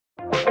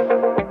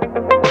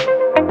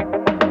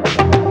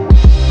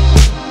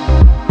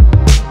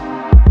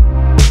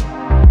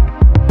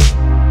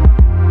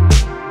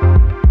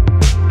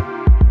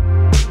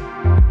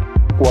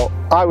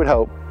I would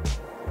hope,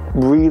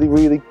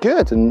 really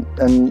good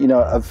and you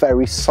know, a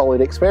very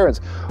solid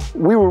experience.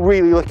 We were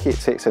really lucky at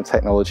TXM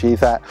Technology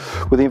that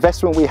with the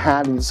investment we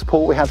had and the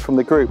support we had from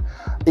the group,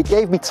 it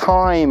gave me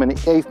time and it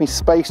gave me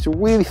space to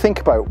really think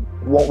about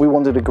what we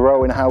wanted to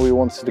grow and how we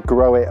wanted to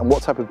grow it and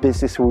what type of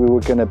business we were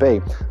going to be.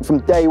 And from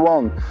day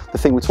one, the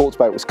thing we talked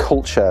about was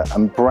culture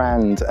and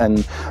brand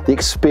and the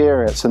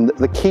experience and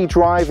the key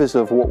drivers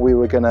of what we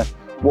were going to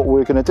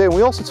do. And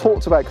we also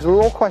talked about, because we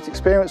were all quite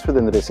experienced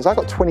within the business, I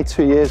got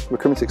 22 years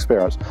recruitment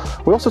experience,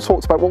 we also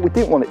talked about what we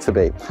didn't want it to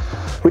be.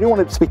 We didn't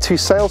want it to be too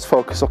sales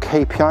focused or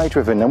KPI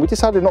driven, and we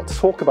decided not to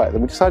talk about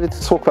them. We decided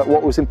to talk about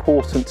what was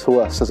important to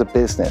us as a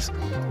business.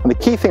 And the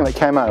key thing that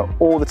came out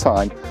all the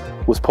time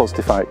was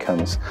positive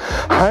outcomes.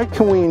 How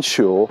can we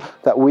ensure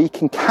that we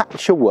can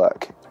capture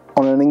work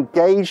on an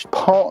engaged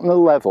partner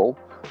level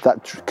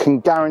that can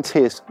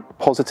guarantee us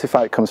positive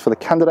outcomes for the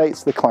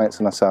candidates, the clients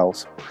and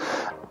ourselves?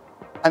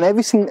 And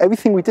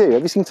everything we do,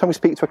 every single time we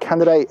speak to a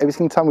candidate, every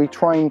single time we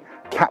try and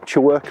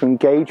capture work or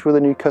engage with a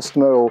new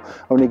customer or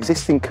an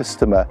existing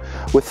customer,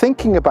 we're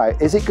thinking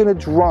about, is it going to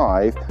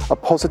drive a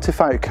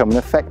positive outcome and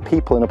affect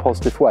people in a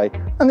positive way?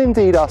 And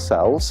indeed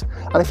ourselves.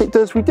 And if it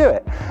does, we do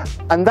it.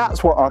 And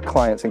that's what our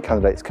clients and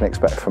candidates can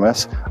expect from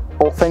us.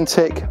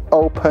 Authentic,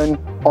 open,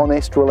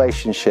 honest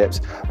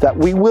relationships that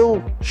we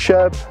will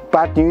share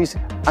bad news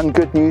and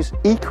good news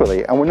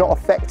equally, and we're not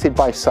affected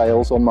by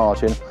sales or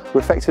margin,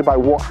 we're affected by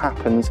what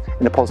happens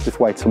in a positive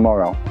way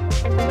tomorrow.